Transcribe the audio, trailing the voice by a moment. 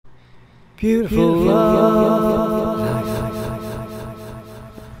Beautiful love.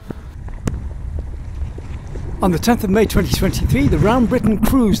 On the 10th of May 2023, the Round Britain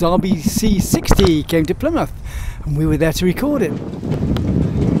Cruise RBC 60 came to Plymouth, and we were there to record it.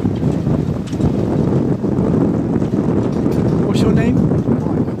 What's your name?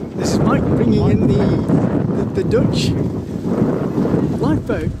 Mike. This is Mike bringing in the Dutch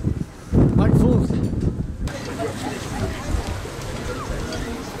lifeboat. Mike Falls.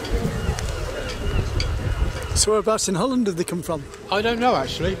 So whereabouts in Holland did they come from? I don't know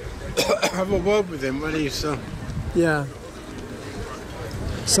actually. Have a word with him when he's... Yeah.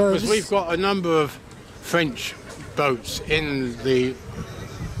 So because we've got a number of French boats in the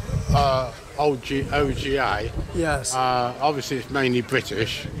OGA. Yes. Obviously it's mainly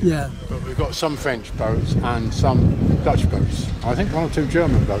British. Yeah. But we've got some French boats and some Dutch boats. I think one or two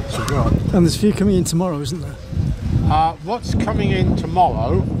German boats as well. And there's a few coming in tomorrow, isn't there? What's coming in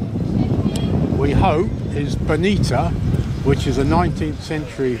tomorrow, we hope, is Bonita, which is a 19th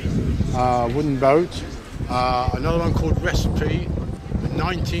century wooden boat. Another one called Recipe, a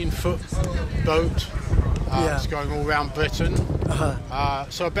 19-foot boat. It's going all around Britain.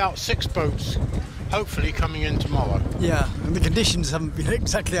 So about 6 boats hopefully coming in tomorrow. Yeah, and the conditions haven't been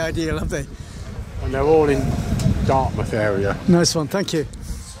exactly ideal, have they? And they're all in Dartmouth area. Nice one, thank you.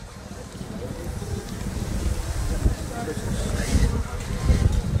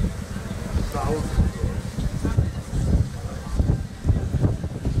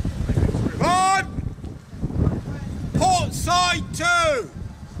 Port side 2!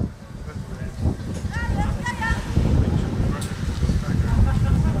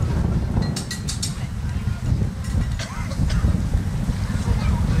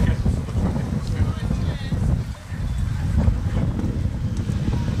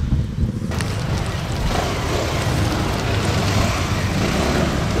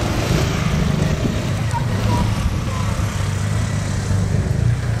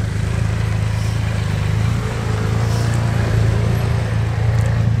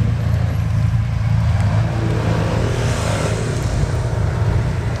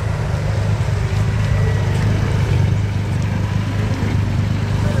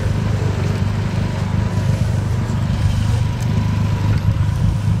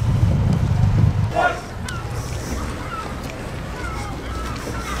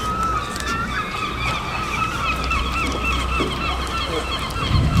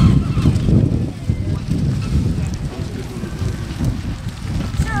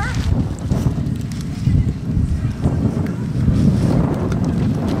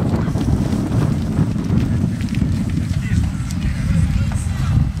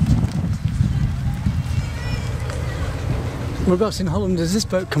 Whereabouts in Holland does this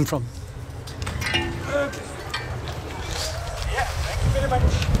boat come from? Yeah, thank you very much.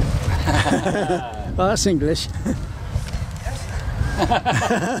 Well, that's English.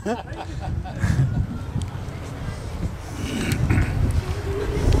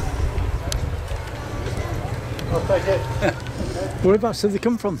 I'll take it. Whereabouts did they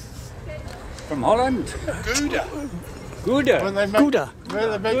come from? From Holland. Gouda. Gouda. Gouda.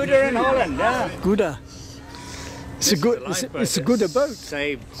 Gouda in Holland, yeah. Gouda. It's a good. It's a Gouda boat.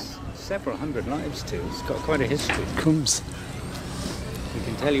 Saved several hundred lives too. It's got quite a history. Crumbs. We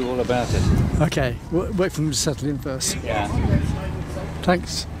can tell you all about it. Okay, wait for them to settle in first. Yeah.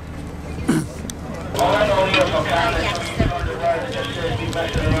 Thanks.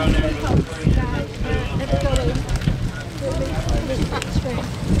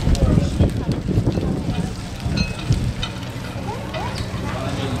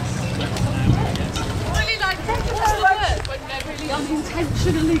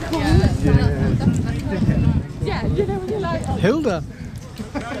 Unintentionally cool. Yeah, you know when you're like, oh. Hilda.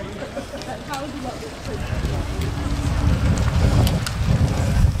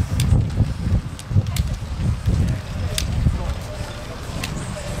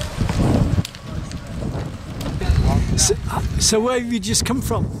 So where have you just come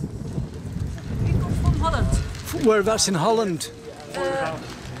from? From Holland. Whereabouts in Holland?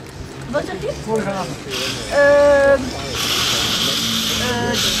 Wat zeg je?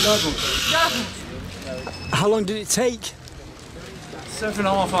 How long did it take?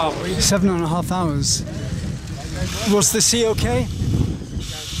 7.5 hours. 7.5 hours. Was the sea okay?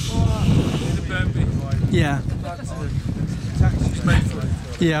 Yeah.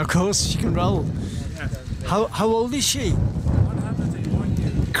 Yeah, of course, she can roll. How old is she?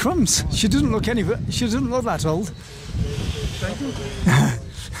 Crumbs. She doesn't look that old.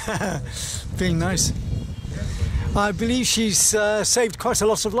 Being nice. I believe she's saved quite a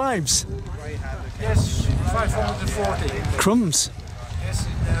lot of lives. Yes, 540. Crumbs. Yes,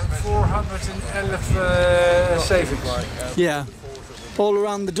 411 savings. Yeah. All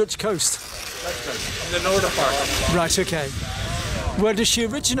around the Dutch coast. In the northern part. Right, okay. Where does she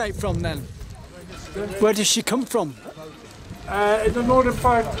originate from then? Where does she come from? In the northern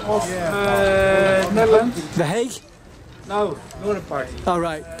part of Netherlands. The Hague? No, northern part. All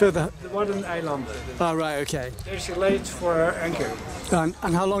right, further. The Wadden Island. All right, okay. There she laid for her anchor. And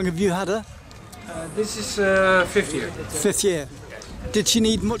how long have you had her? This is 5th year. 5th year. Did she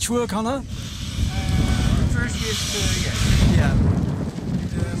need much work on her? First year, yes. Yeah.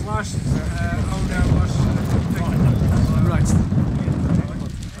 Last owner was Right.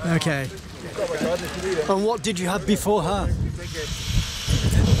 Okay. And what did you have before her?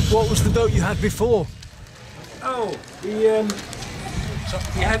 What was the boat you had before? Oh, he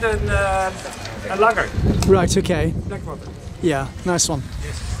had a lager. Right, okay. Blackwater. Yeah, nice one.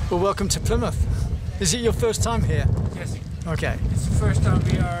 Yes. Well, welcome to Plymouth. Is it your first time here? Yes. Okay. It's the first time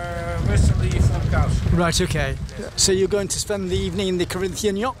we are westerly from Kous. Right, okay. So you're going to spend the evening in the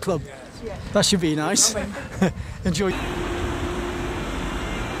Corinthian Yacht Club? Yes. That should be nice. Enjoy.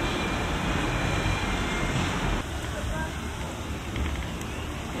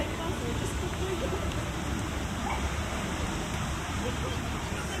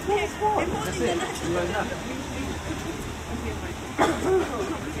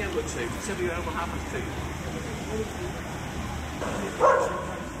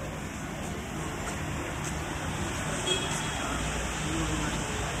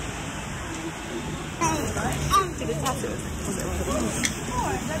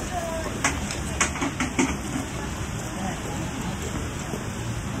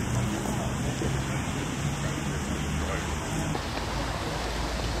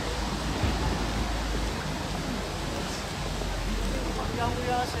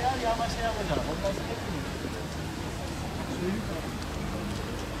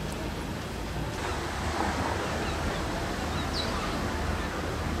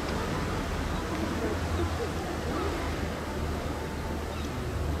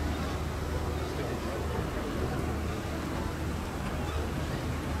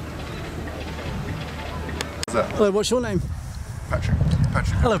 Hello, what's your name? Patrick.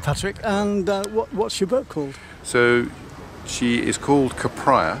 Hello, Patrick. And what's your boat called? So she is called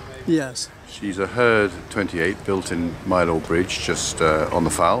Capria. Yes. She's a Herd 28 built in Mile Bridge, just on the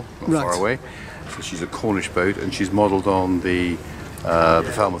Foul, not far away. So she's a Cornish boat, and she's modelled on the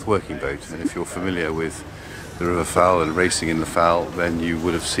Falmouth working boat. And if you're familiar with the River Foul and racing in the Foul, then you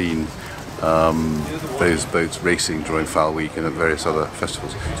would have seen those boats racing during Foul Week and at various other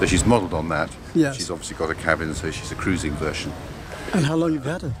festivals. So she's modelled on that. Yes. She's obviously got a cabin, so she's a cruising version. And how long have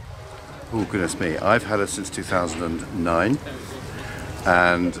you had her? Oh goodness me, I've had her since 2009,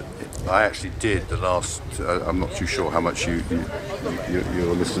 and I actually did the last, I'm not too sure how much your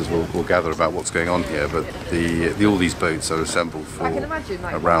listeners will gather about what's going on here, but all these boats are assembled for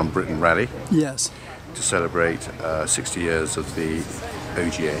a Round Britain rally. Yes. To celebrate 60 years of the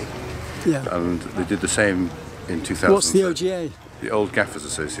OGA. Yeah. And they did the same in 2000. What's the OGA? The Old Gaffers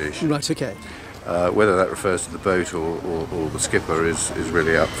Association. Right, okay. Whether that refers to the boat or the skipper is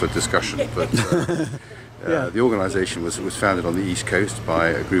really up for discussion. But the organisation was founded on the East Coast by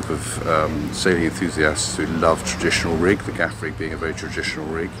a group of sailing enthusiasts who love traditional rig, the gaff rig being a very traditional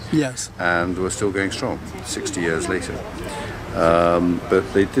rig. Yes. And we're still going strong, 60 years later. But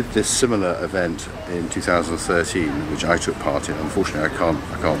they did this similar event in 2013, which I took part in. Unfortunately, I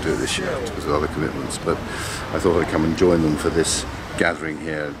can't do it this year because of other commitments. But I thought I'd come and join them for this gathering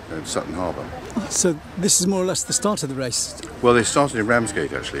here at Sutton Harbor. So this is more or less the start of the race. Well, they started in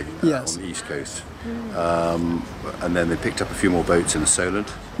Ramsgate actually, yes. On the east coast, and then they picked up a few more boats in the Solent.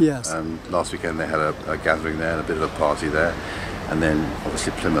 Yes. And last weekend they had a gathering there and a bit of a party there, and then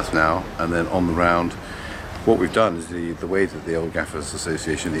obviously Plymouth now, and then on the round. What we've done is the way that the Old Gaffers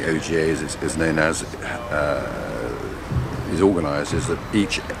Association, the OGA is known as, is organised, is that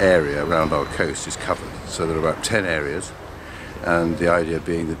each area around our coast is covered. So there are about 10 areas, and the idea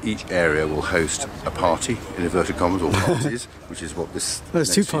being that each area will host a party, in inverted commas, or parties, which is what this.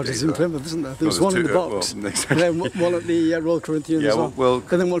 There's two parties in Plymouth, isn't there? There's one in the box, and then one at the Royal Corinthian as well,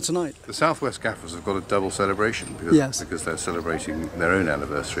 and then one tonight. The Southwest Gaffers have got a double celebration because they're celebrating their own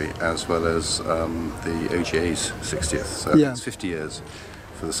anniversary as well as the OGA's 60th. So it's 50 years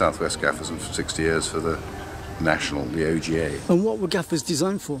for the Southwest Gaffers and 60 years for the national, the OGA. And what were Gaffers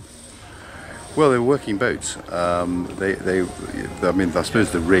designed for? Well, they were working boats. I mean, I suppose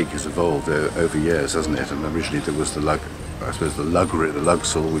the rig has evolved over years, hasn't it? And originally there was the lug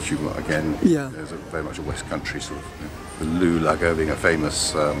sail, which is very much a West Country sort of, the Loo lugger being a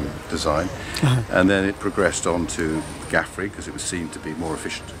famous design. And then it progressed on to gaff rig because it was seen to be more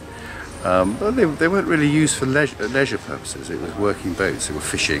efficient. But they weren't really used for leisure purposes. It was working boats. They were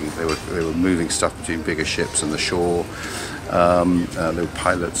fishing. They were moving stuff between bigger ships and the shore. There were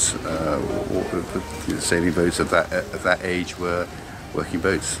pilots. Sailing boats of that age were working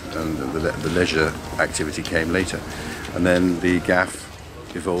boats, and the leisure activity came later. And then the gaff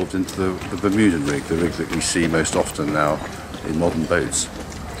evolved into the Bermudan rig, the rig that we see most often now in modern boats.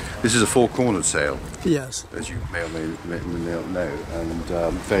 This is a four-cornered sail. Yes. As you may or may not know, and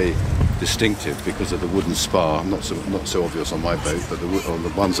very distinctive because of the wooden spar. Not so obvious on my boat, but on the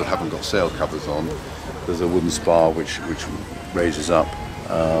ones that haven't got sail covers on, there's a wooden spar which raises up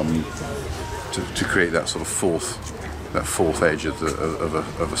to create that sort of fourth edge of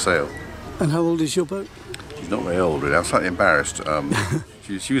a sail. And how old is your boat? She's not very old, really. I'm slightly embarrassed.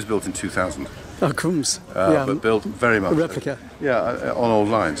 She was built in 2000. Oh, crumbs. Yeah, but built very much... A replica. Yeah, on old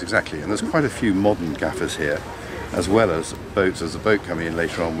lines, exactly. And there's quite a few modern gaffers here, as well as boats. There's a boat coming in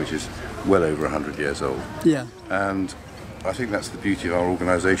later on, which is well over 100 years old. Yeah. And I think that's the beauty of our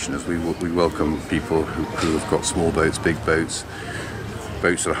organisation, is we welcome people who have got small boats, big boats,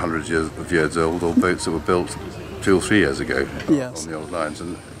 boats that are hundreds of years old, or boats that were built 2 or 3 years ago on the old lines.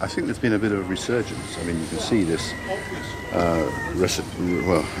 And I think there's been a bit of a resurgence. I mean, you can see this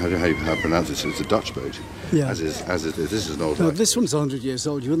well, I don't know how to pronounce it. It's a Dutch boat. Yeah. As it is. This is an old. No, this one's 100 years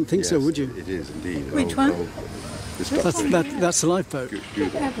old. You wouldn't think so, would you? It is indeed. Which one? That's the lifeboat.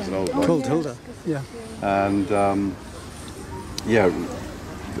 It's an old called Hilda. Yeah. And yeah,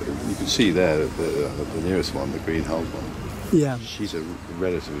 you can see there the nearest one, the green hulled one. Yeah. She's a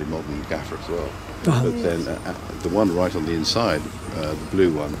relatively modern gaffer as well. But then the one right on the inside, the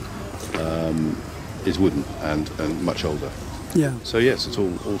blue one, is wooden and much older. Yeah. So yes, it's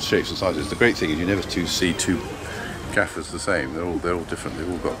all shapes and sizes. The great thing is you never see two gaffers the same. They're all different. They've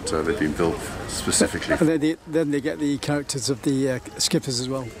all got they've been built specifically. And then they get the characters of the skippers as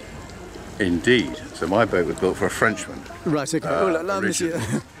well. Indeed. So my boat was built for a Frenchman. Right.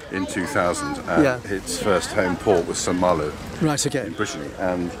 Okay. In 2000, and its first home port was Saint-Malo. Right. Okay. In Brittany,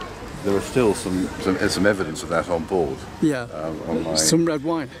 and there are still some evidence of that on board. Yeah. Some red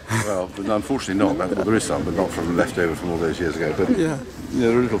wine. Well, unfortunately not. Well, there is some, but not from leftover from all those years ago. But yeah,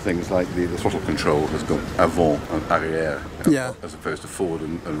 there are little things like the throttle control has got avant and arrière, as opposed to forward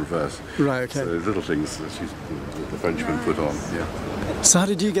and reverse. Right. Okay. So little things that the Frenchman put on. Yeah. So how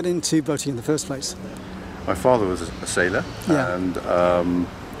did you get into boating in the first place? My father was a sailor, and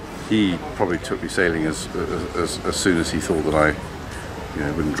he probably took me sailing as soon as he thought that I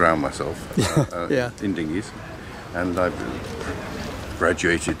wouldn't drown myself in dinghies, and I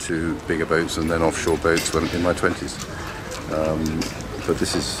graduated to bigger boats and then offshore boats when in my 20s. But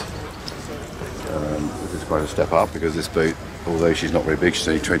this is quite a step up, because this boat, although she's not very big, she's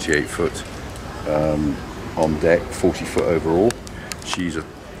only 28 foot on deck, 40 foot overall. She's a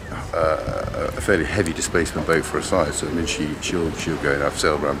fairly heavy displacement boat for her size. So I mean, she'll go. And I've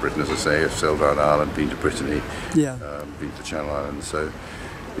sailed around Britain, as I say. I've sailed around Ireland, been to Brittany, been to the Channel Islands. So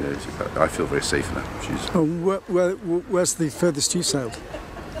I feel very safe in her. She's. Oh, where's the furthest you sailed?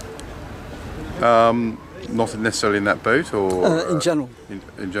 Not necessarily in that boat, or in general.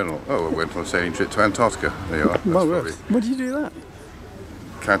 In general. Oh, I went on a sailing trip to Antarctica. There you are. Well, why do you do that?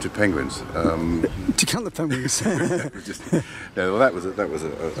 Counted penguins. To count the penguins. No, well, that was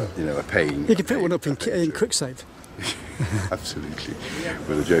a pain. You could put one up in Quicksave. Absolutely,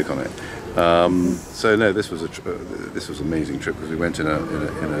 with a joke on it. So no, this was an amazing trip, because we went in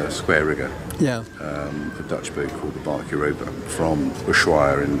a square rigger. Yeah. A Dutch boat called the Barbican Round Britain from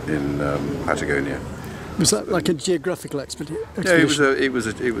Ushuaia in Patagonia. Was that like a geographical expedition? No, it was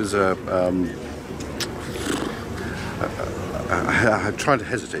a. I tried to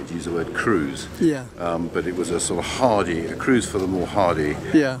hesitate to use the word cruise, but it was a sort of a cruise for the more hardy,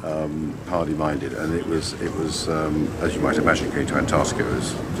 hardy-minded, and it was as you might imagine, going to Antarctica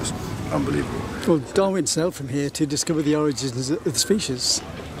was just unbelievable. Well, Darwin sailed from here to discover the origins of the species.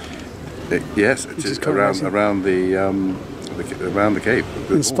 Yes, it is around the Cape.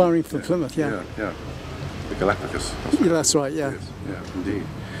 Inspiring for Plymouth, yeah, the Galapagos. That's right, yeah, indeed.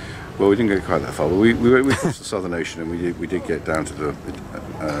 Well, we didn't get quite that far. But we crossed the Southern Ocean, and we did get down to the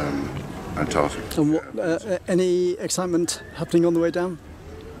Antarctic. And what, any excitement happening on the way down?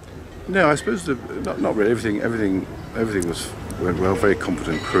 No, I suppose not really. Everything went well. Very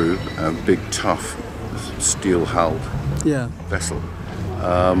competent crew, big, tough, steel-hulled vessel.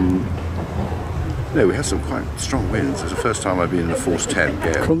 No, we had some quite strong winds. It was the first time I'd been in a force 10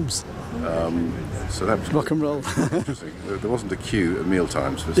 gale. Crumbs. So that was rock and roll. Interesting. There wasn't a queue at meal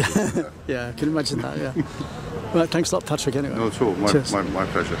times. Yeah, I can imagine that. Yeah. Right, thanks a lot, Patrick. Anyway. Not at all. My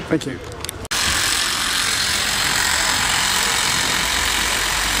pleasure. Thank you.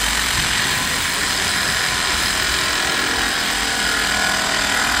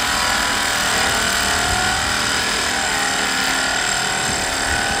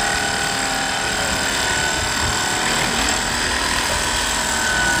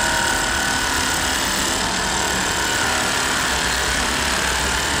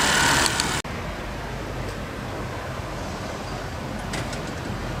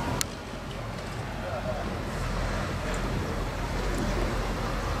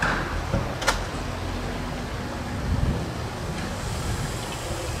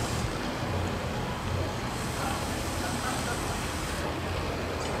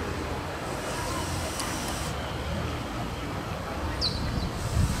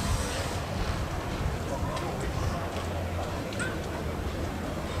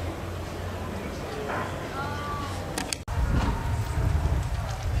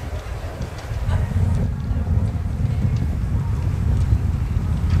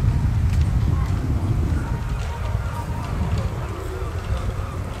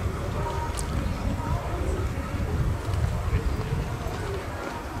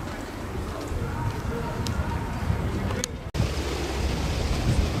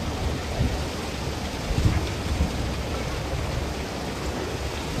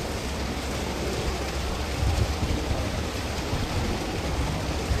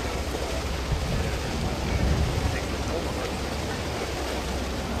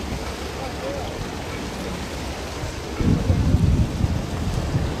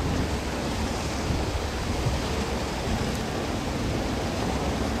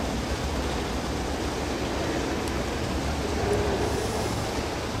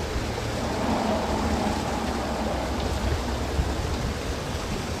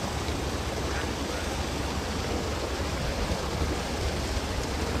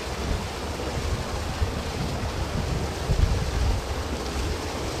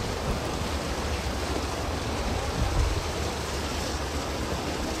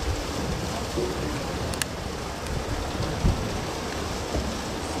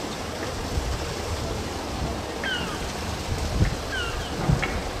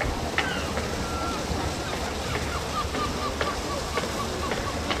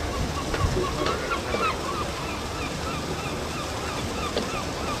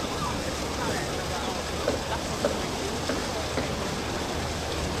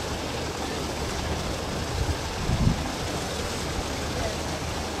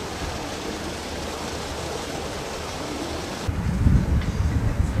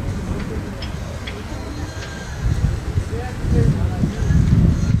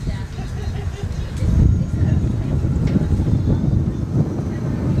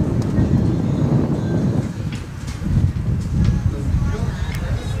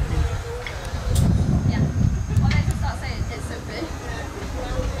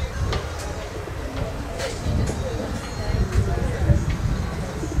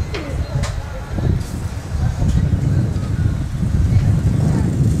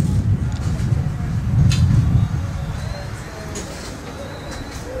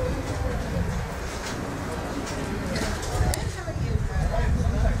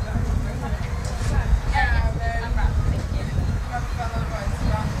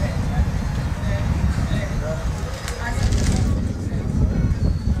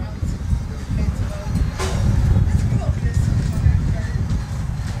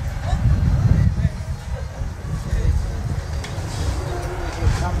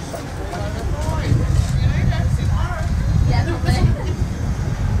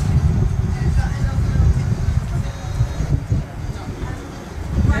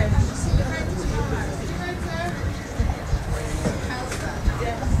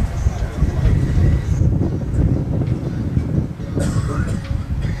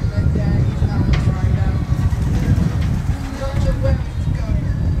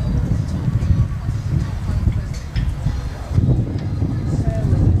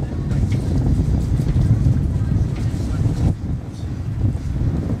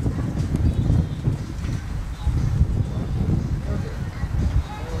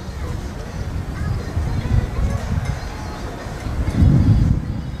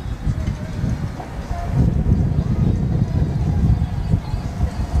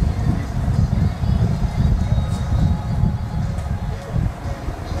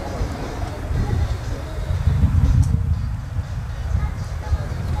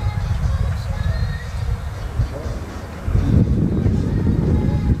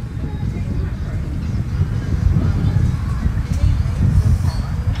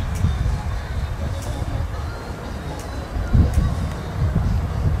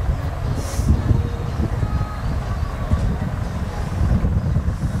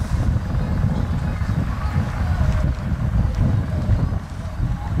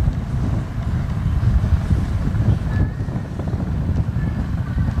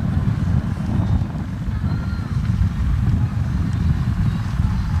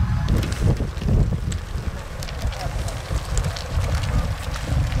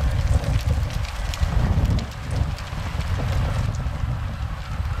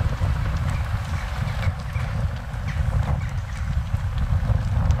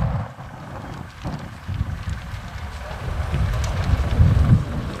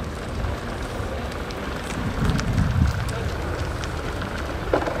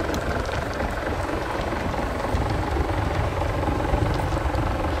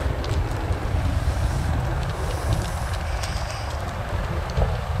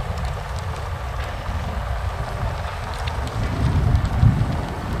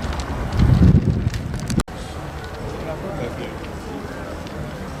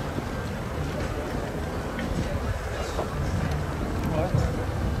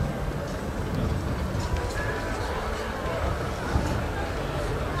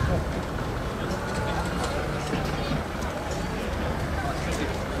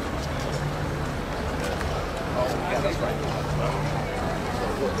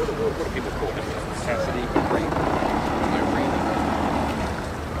 What do people call it? Necessity,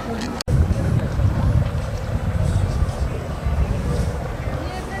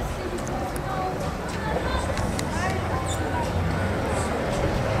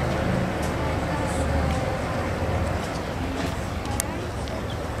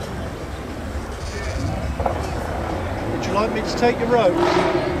 Would you like me to take your rope?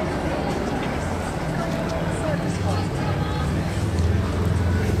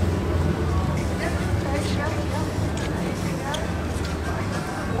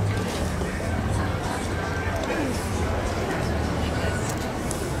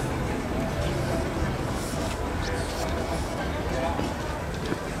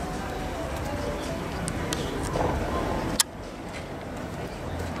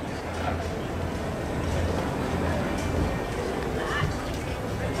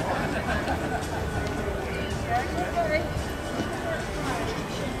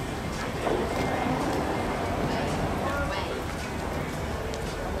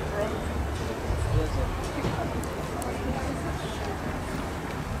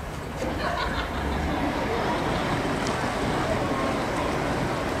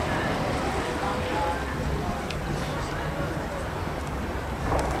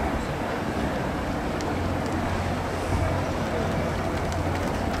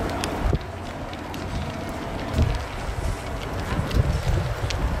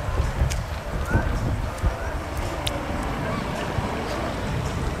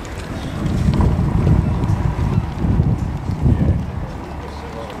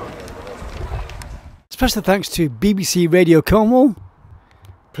 Special thanks to BBC Radio Cornwall,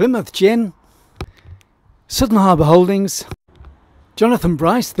 Plymouth Gyn, Sutton Harbor Holdings, Jonathan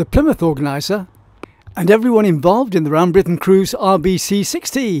Brice, the Plymouth organiser, and everyone involved in the Round Britain Cruise RBC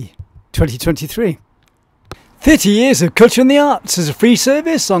 60 2023. 30 years of culture and the arts as a free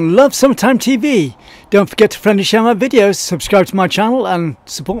service on Love Summertime TV. Don't forget to friend and share my videos, subscribe to my channel and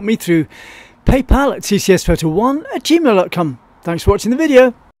support me through PayPal at tcsphoto1@gmail.com. Thanks for watching the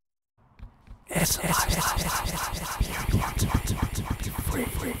video. It's